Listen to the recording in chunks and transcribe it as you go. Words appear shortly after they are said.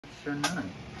turn on?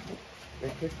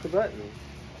 Then kick the button.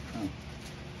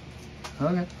 Oh.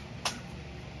 Okay.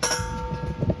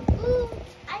 Ooh,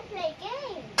 I play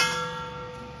games.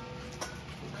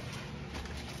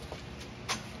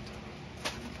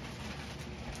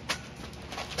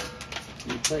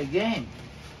 You play a game.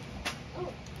 Ooh.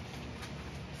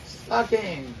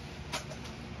 Stocking.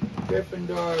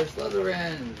 Gryffindor,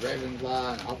 Slytherin,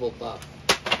 Ravenclaw, and Hufflepuff.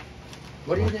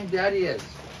 What do you think Daddy is?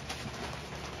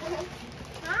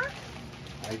 Huh?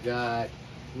 I got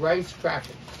rice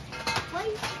crackers. What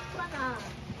is one?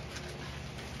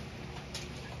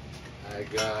 I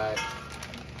got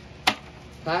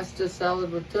pasta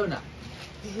salad with tuna.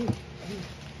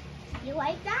 You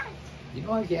like that? You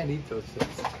know I can't eat those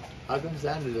things. How come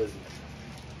Santa doesn't?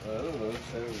 I don't know.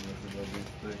 Santa doesn't know these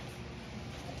things.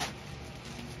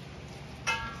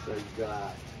 So you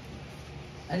got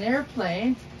an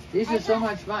airplane. These I are so got-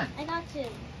 much fun. I got two.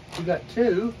 You got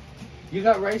two. You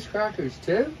got rice crackers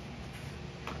too?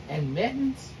 And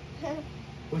mittens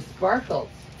with sparkles.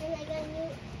 And I got new.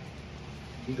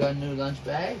 You got a new lunch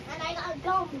bag. And I got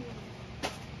gum.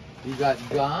 You got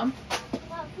gum. I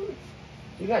got food.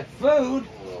 You got food.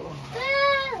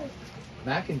 Food.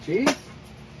 Mac and cheese.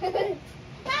 Mac and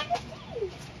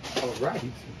cheese. Oh, right.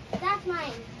 That's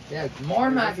mine. Yeah, more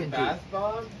mac and cheese. Bath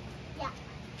bomb? Yeah.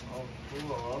 Oh,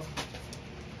 cool.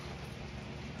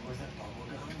 Was that bubble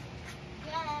gum?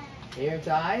 Yeah. Hair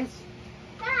ties.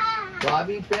 Ah.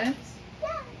 Bobby pins.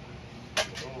 Yeah.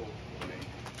 Oh, boy.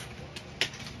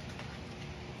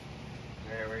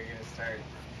 Alright, where are you going to start?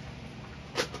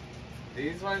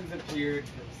 These ones appeared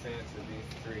from Santa,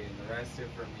 these three, and the rest are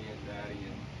from me and Daddy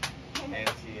and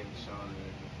Auntie and Sean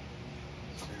and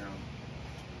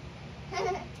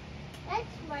Cheryl.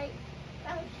 That's my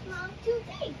small two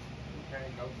things. Okay,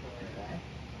 go for it. Okay.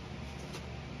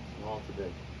 Small to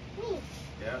big. Me.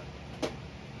 Yep.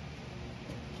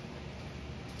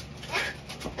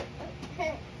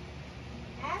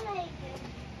 I like it.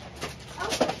 Oh.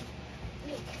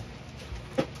 Me.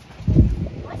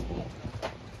 What's this?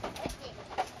 What's this?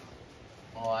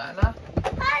 Oh, Anna.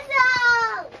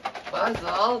 Puzzle!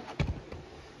 Puzzle.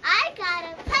 I got a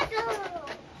puzzle.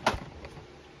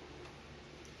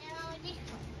 Now this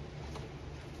one.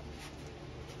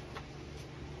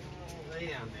 Lay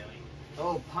down, Billy.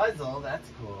 Oh, puzzle, that's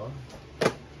cool.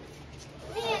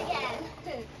 Me again.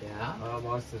 Yeah. Oh,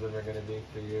 most of them are going to be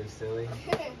for you, silly.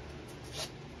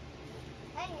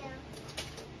 I know.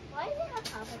 Why does it have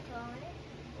Paw Patrol on it?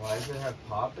 Why does it have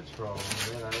Paw Patrol?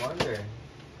 Man, I wonder.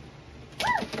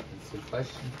 It's a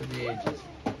question for the ages.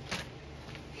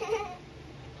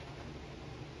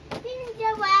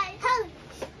 Gingerbread house.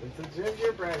 It's a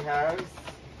gingerbread house.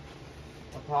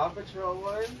 A Paw Patrol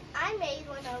one? I made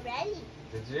one already.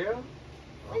 Did you? Well,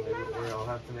 Where's maybe Mama? we'll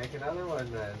have to make another one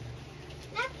then.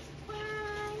 Next one.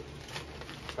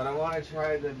 But I want to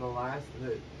try the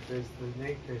molasses. There's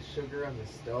the sugar on the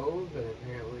stove, and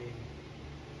apparently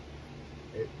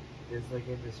it is like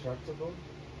indestructible.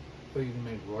 So you can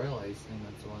make royal icing.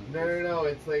 That's the one. No.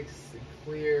 It's like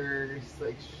clear, it's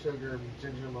like sugar,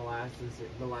 ginger molasses,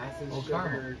 Oh, sugar.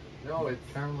 caramel. No, it's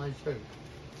Caramelized sugar.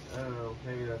 I don't know.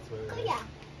 Maybe that's what it Oh is. yeah.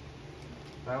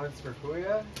 That one's for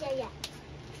Kuya. Yeah.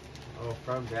 Oh,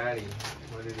 from Daddy.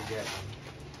 What did he get?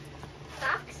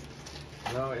 Socks.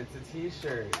 No, it's a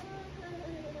T-shirt.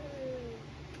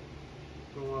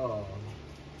 Cool.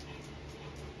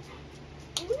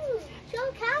 Ooh,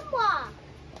 show camera.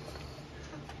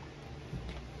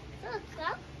 Look,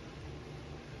 look.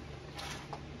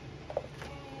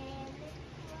 And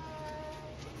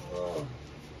Oh.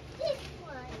 this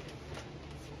one.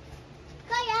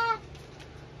 Kaya.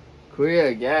 Kuya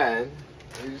again.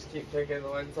 You just keep picking the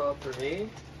ones all for me?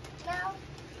 No.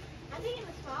 I'm picking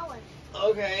the small one.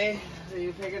 Okay. So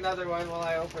you pick another one while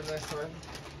I open this one.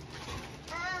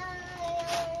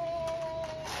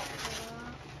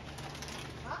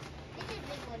 Oh, this is a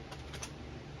big one.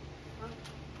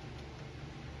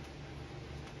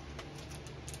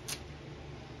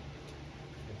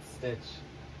 It's Stitch.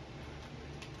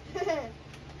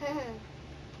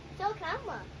 Show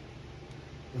camera.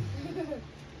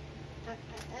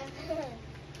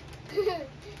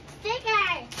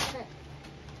 Sticker.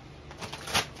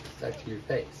 Stuck to your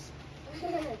face.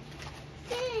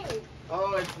 Stick.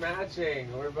 Oh, it's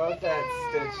matching. We're both at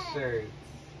Stitch shirts.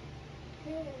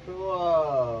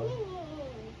 Cool.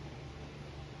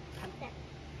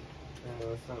 Oh,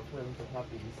 let's not put them to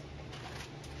puppies.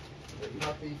 The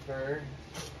puppy fur.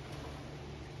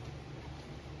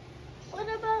 What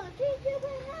about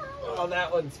gingerbread house? Oh,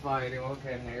 that one's fine. It won't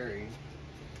get hairy.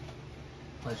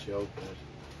 Unless you open it.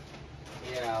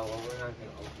 Yeah, well, we're not going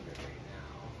to open it right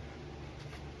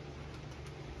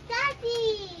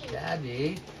Daddy.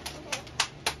 Daddy.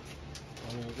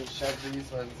 And we can shove these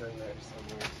ones in there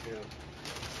somewhere too.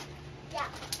 Yeah.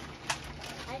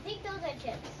 I think those are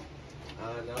chips.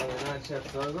 No, they're not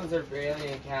chips. Those ones are Bailey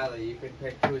and Callie. You can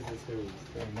pick whose is whose.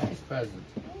 Very nice present.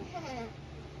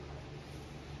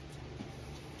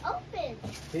 Open.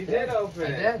 He did open I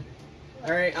it. did.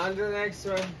 All right, on to the next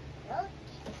one.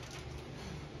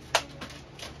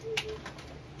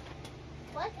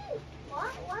 What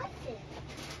was it?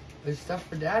 It's stuff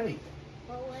for Daddy.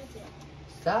 What was it?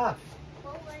 Stuff.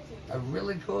 What was it? A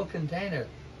really cool container.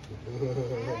 I want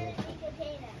a big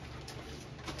container.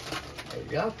 There you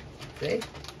go. See?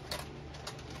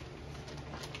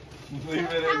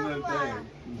 Leave it in the thing.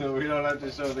 No, we don't have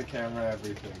to show the camera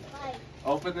everything. Like,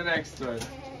 Open the next one.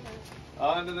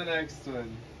 On to the next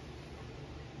one.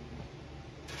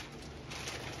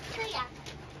 so yeah.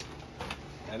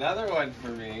 Another one for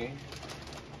me.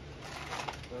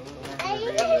 Don't remember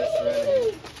being this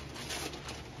ready.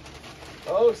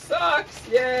 Oh, socks!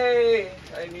 Yay!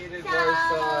 I needed more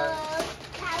socks.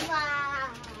 Come on.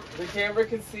 The camera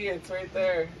can see it. It's right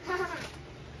there.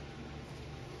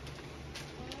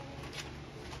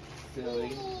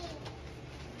 Silly.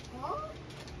 Oh,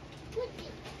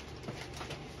 cookie.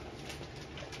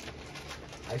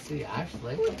 I see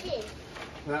Ashleigh. Cookie.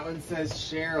 That one says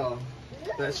Cheryl.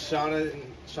 That's Shauna's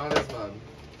mom.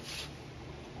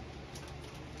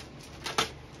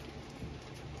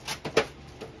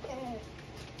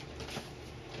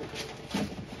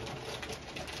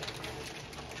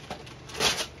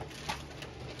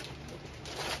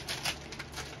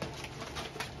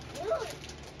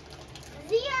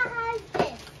 Zia has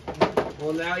this.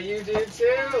 Well, now you do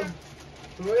too.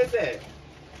 Who is it?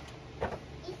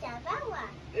 Isabella.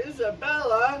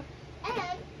 Isabella.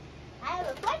 And I have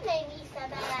a friend named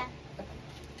Isabella.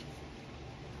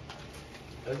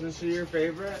 Isn't she your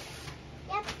favorite?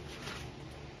 Yep.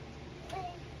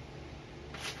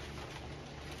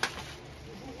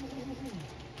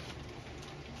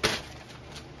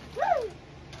 Woo!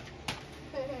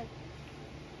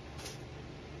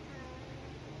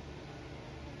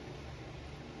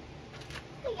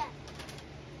 Yeah.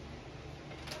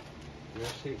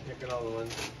 You're picking all the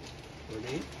ones for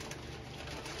me?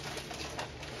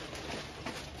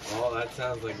 Oh, that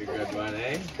sounds like a good one,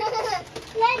 eh?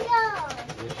 Lego.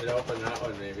 You should open that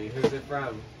one maybe. Who's it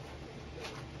from?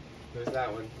 Who's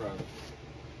that one from?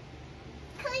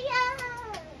 Cleo.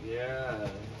 Yeah.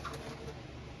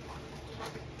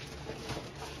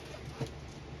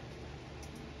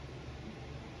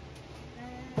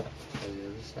 On the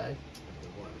other side. I've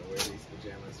been wanting to wear these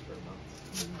pajamas for months.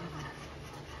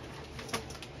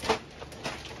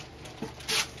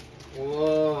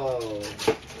 Whoa.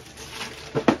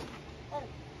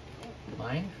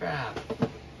 Minecraft.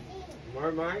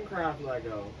 More Minecraft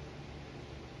Lego.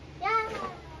 Yeah.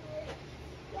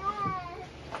 Yeah.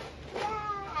 Yeah.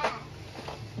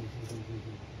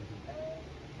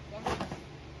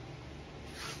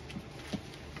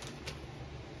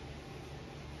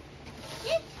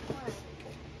 This one.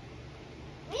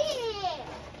 Me.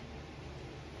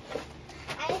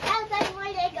 And it sounds like more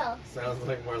Lego. Sounds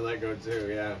like more Lego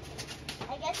too, yeah.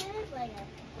 I guess it is Lego.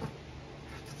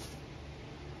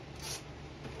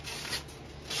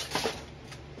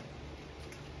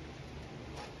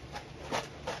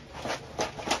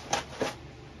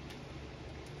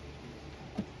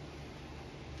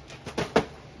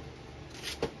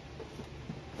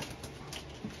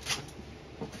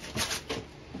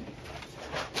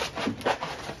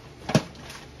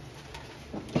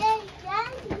 Yay, yay.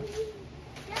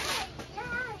 Yay,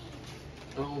 yay.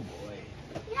 Oh boy.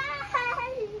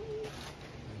 Yay.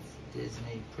 It's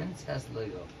Disney Princess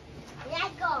Lego.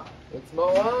 Lego. It's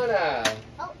Moana.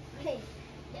 Oh, okay.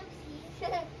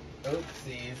 Oopsies.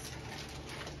 Oopsies.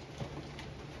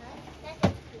 That's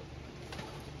cute.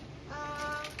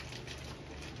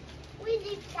 We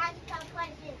need to catch some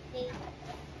questions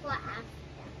for us.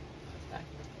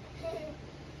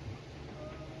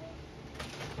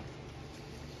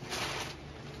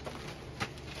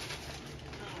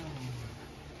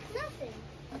 Nothing.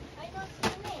 I don't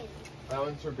see names. That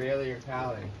one's for Bailey or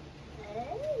Callie.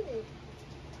 Oh.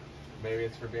 Maybe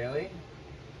it's for Bailey?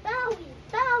 Bowie.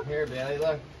 Bowie. Here, Bailey,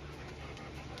 look.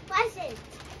 Present.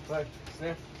 Look.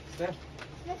 Sniff. Sniff.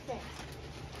 Sniff it.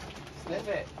 Sniff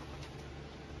it.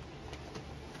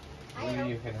 I Maybe know.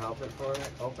 you can help it for her.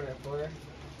 Open it for her.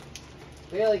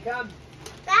 Bailey, come.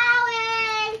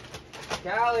 Bowie.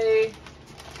 Callie.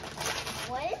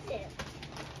 What is it?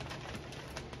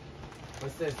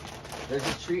 What's this? There's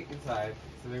a treat inside,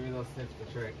 so maybe they'll sniff the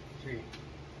treat.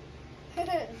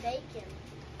 Bacon.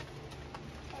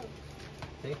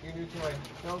 Take your new toy.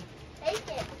 Go. Take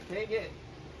it. Take it.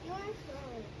 You want to smell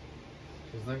it?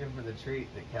 She's looking for the treat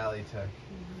that Callie took.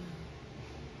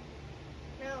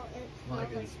 No, it's Well, I not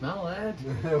can like. smell it.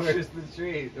 Where's the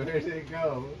treat? Where did it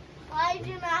go? Why do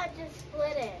you not just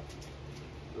split it?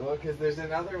 Well, because there's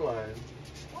another one.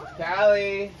 What?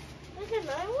 Callie! There's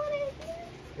another one in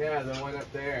here? Yeah, the one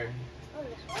up there. Oh,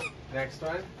 this one? Next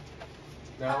one?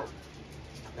 No.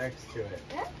 Next to it.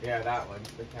 Yeah? Yeah, that one's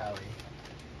for Callie.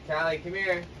 Callie, come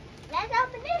here. Let's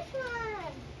open this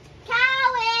one.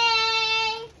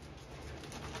 Cowie!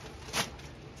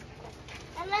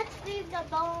 And let's leave the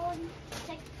bone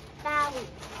to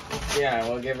Cowie. Yeah,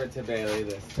 we'll give it to Bailey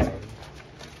this time.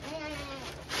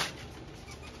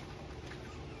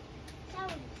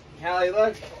 Callie,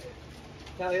 look.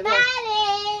 Callie, look.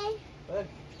 Daddy! Look.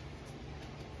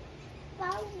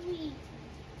 Cowie.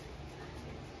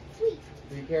 Sweet.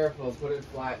 Be careful. Put it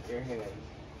flat in your hand.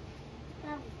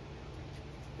 Cowie.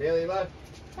 Bailey, look.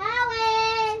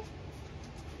 Cowie!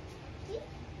 See?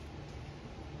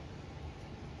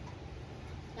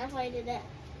 That's why I did that.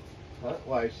 Huh?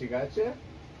 Why, she got you?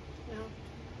 No.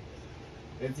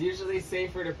 It's usually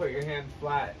safer to put your hand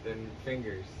flat than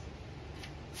fingers.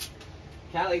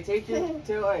 Callie, take your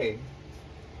toy.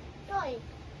 Toy.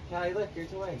 Callie, look, your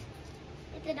toy.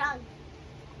 It's a dog.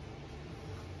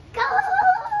 Go!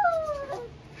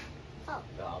 Oh.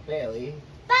 Oh, Bailey.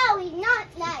 Bowie, not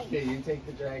nice. Okay, you take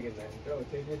the dragon then. Go,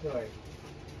 take your toy.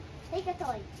 Take a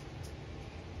toy.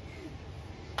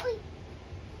 Oi.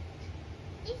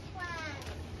 This one.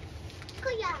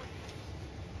 Kuya.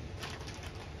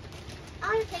 I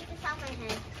want to take this off my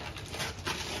head.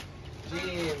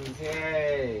 Jeans,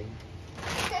 yay.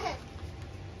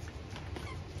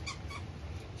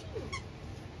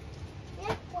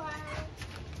 This one.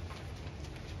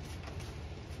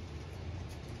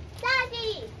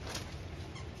 Daddy.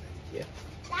 Yeah.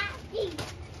 Daddy.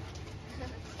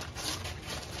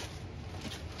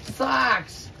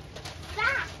 Socks!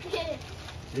 Back.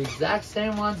 The exact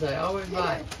same ones I always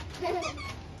buy.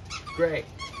 Great.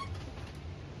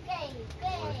 Okay,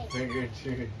 good. Finger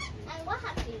chew. And what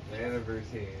happened to your finger?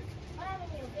 Anniversary. What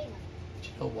happened to your finger? Do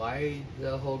you know why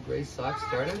the whole gray sock What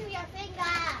started? happened to your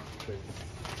finger?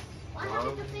 What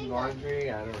happened to Mom's finger?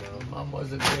 laundry, I don't know. Mom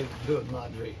wasn't good at doing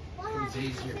laundry. What It was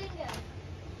happened to easier.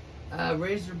 finger?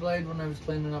 Razor blade when I was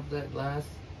cleaning up that glass.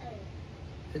 Oh.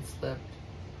 It slipped.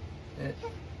 It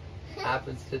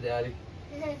happens to daddy.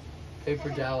 Paper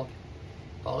towel,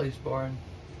 polished board,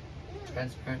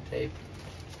 transparent tape.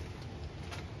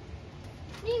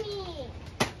 Mimi.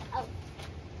 Oh.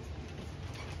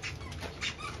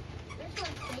 This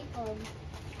one's stapled.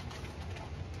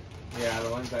 Yeah, the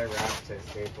ones I wrapped, I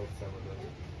stapled some of them.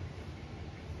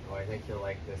 Oh, I think you'll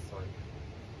like this one.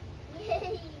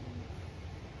 Yay.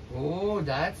 Oh,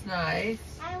 that's nice.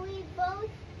 And we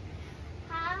both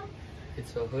have,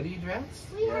 It's a hoodie dress.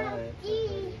 we Yeah, have it's a these.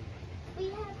 hoodie. We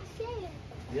have shades.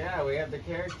 Yeah, we have the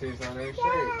characters on our Yay.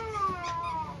 shirts.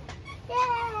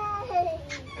 Yay.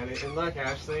 And look,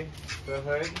 Ashleigh, the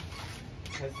hood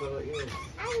has little ears.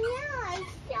 I know, I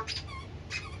still.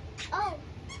 Oh,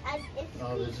 and it's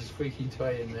Oh, there's a squeaky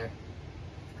toy in there.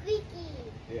 squeaky.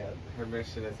 Yeah, her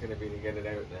mission is going to be to get it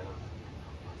out now.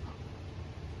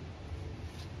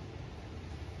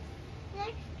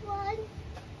 Next one.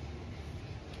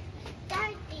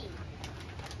 Darty.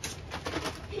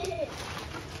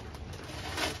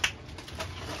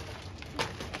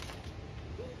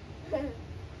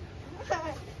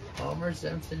 Homer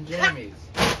Simpson jammies.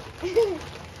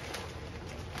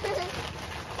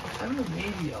 I'm a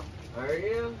medium. Are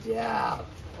you? Yeah.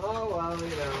 Oh, well,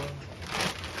 you know.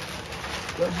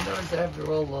 Don't you notice I have to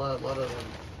roll a lot of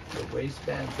the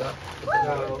waistbands up?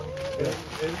 No. Good.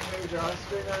 Isn't there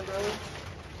drawstring on those?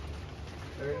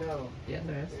 Or no? Yeah,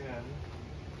 there is. Yeah.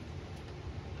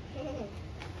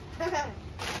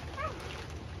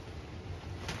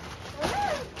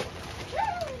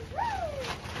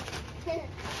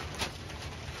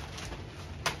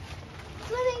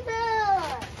 Swimming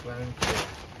pool. Swimming pool.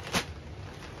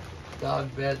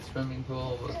 Dog bed, swimming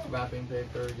pool with wrapping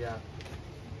paper, yeah.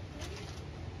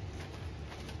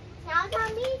 Now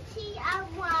let me see a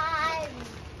one.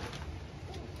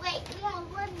 Wait, we have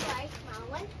one more small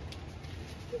one.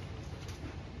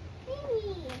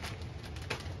 Mimi.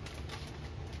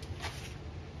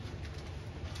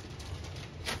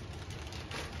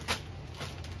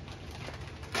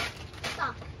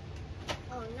 Stop.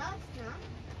 Oh, no, it's not.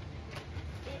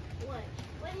 It what?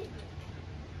 What is it?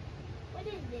 What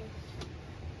is this?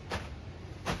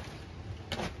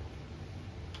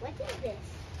 What is this?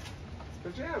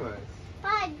 Pajamas.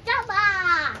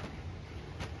 Pajama!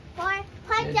 For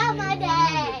pajama Disney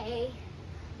day!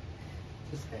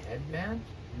 Just a headband?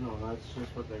 No, that's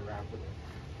just what they wrap it in.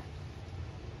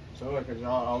 So look, it's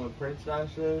all the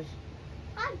princesses.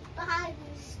 I'm behind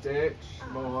you. Stitch,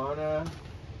 Moana.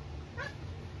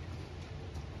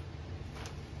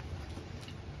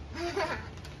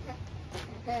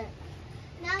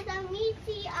 Now the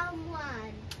meaty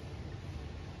one.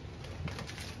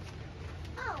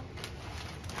 Oh.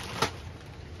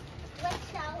 Let's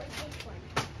start with this one.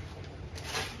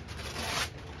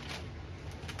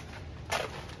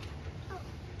 Oh.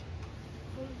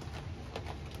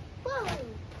 Whoa.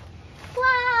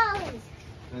 Whoa.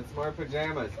 It's more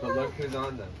pajamas, but look who's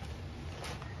on them.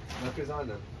 Look who's on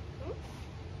them.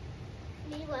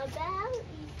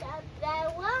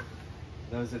 Isabella.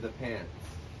 Those are the pants.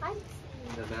 I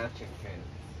The matching pants.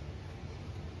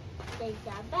 see.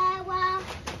 Isabella.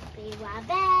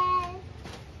 Isabella.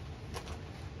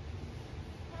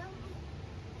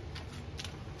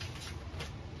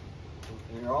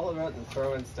 You're all about the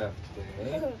throwing stuff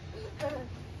today, eh?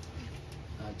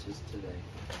 Not just today.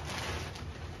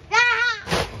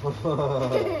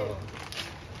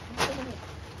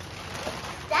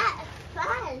 That's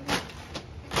fun.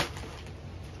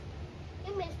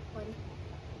 You missed one.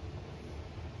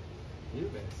 You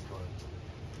missed one.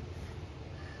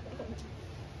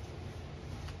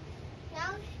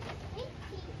 Now, me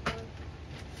keep one.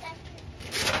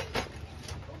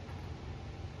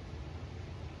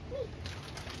 Me.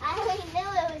 I already knew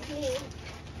it was me.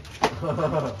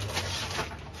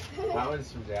 That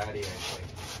one's from Daddy, I think.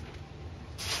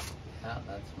 Oh,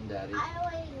 that's from Daddy. I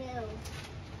already knew.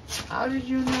 How did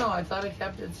you know? I thought I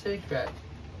kept it secret.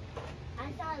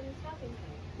 I saw it was shopping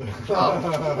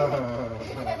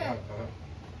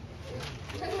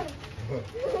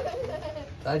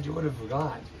Glad you would have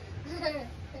forgot.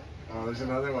 Oh, there's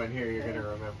another one here. You're gonna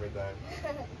remember that.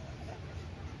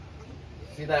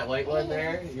 See that white one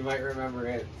there? You might remember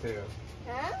it too.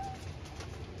 Huh?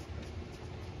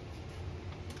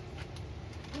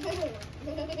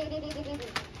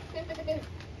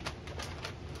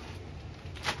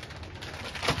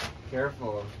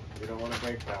 Careful, you don't want to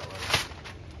break that one.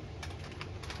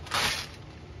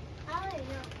 I already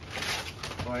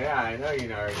know. Well, yeah, I know you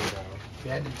already know.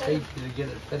 You had to tape you to get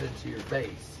it fitted to your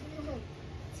face.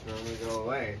 It's normally go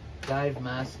away. Dive,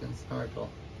 mask, and snorkel.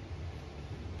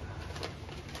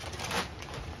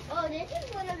 Oh, this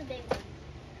is one of the big ones.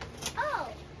 Oh!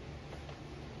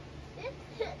 This,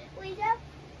 we have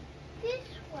this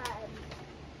one.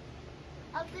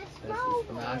 Of the This small is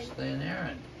from one. Ashleigh and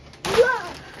Aaron.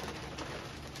 Whoa!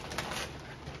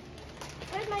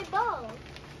 Where's my bow?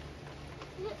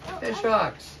 Fish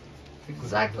hooks.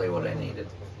 Exactly what I needed.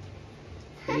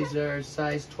 These are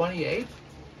size 28.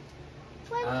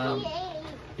 28.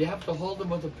 You have to hold them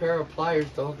with a pair of pliers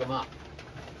to hook them up.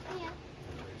 Yeah.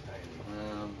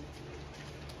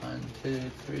 1, 2,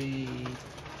 3,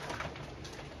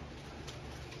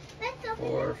 Let's open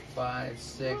 4, 5,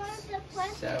 6, More of the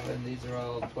plastic. 7. These are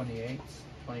all 28s.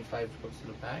 25 hooks in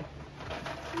the pack.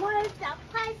 More of the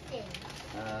plastic.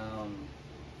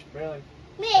 Really?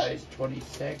 Me. Size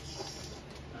 26.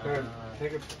 Here,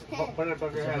 take it, put it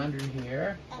above your There's head. 100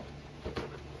 here.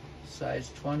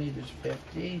 Size 20, there's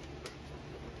 50.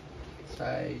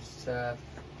 Size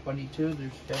 22,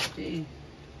 there's 50.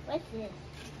 What's this?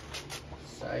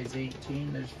 Size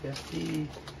 18, there's 50.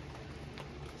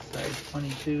 Size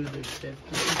 22, there's 50.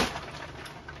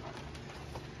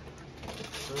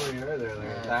 How many are there?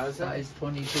 Like 1,000? Size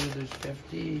 22, there's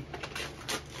 50.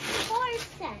 4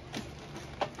 cents.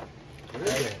 What is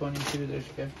Size it? 22, there's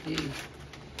 50.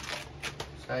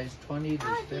 Size 20,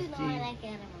 How there's do you know I 50. like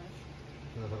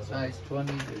animals? Size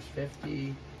 20, there's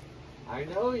 50. I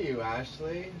know you,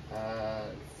 Ashleigh.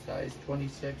 Size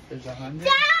 26, there's 100.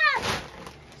 Stop!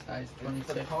 Size It's 26,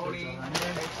 the there's Pony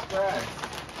 100. Express.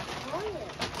 Oh,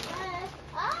 yeah.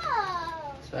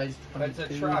 Oh! Size 22, That's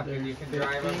a truck, there's and you can 50.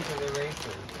 drive them to the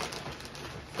races.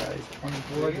 Size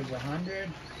 24, there's 100.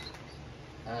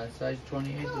 Size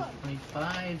 28, there's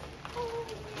 25.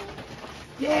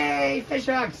 Yay, fish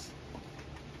hooks!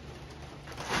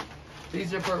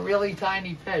 These are for really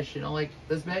tiny fish, you know, like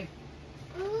this big.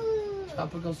 Ooh.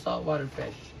 Tropical saltwater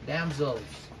fish, damsels,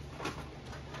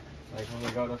 Like when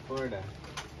we go to Florida.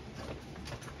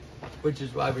 which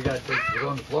is why we gotta take, we're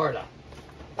going to Florida.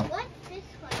 What's this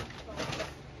one for?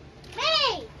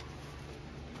 Me!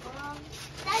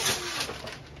 That's me.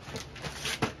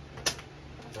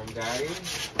 From Daddy.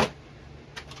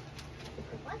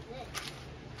 What's this?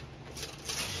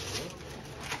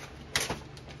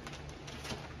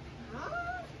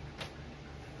 Huh?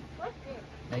 What's this?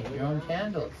 Make your own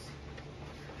candles.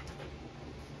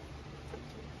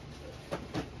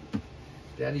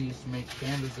 Daddy used to make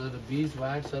candles out of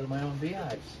beeswax out of my own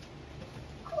beehives.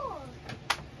 Cool.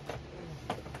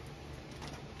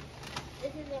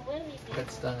 really big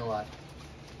That stung a lot.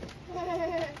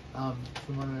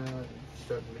 Do you want to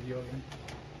start the video again?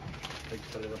 Like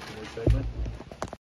set it up for this segment?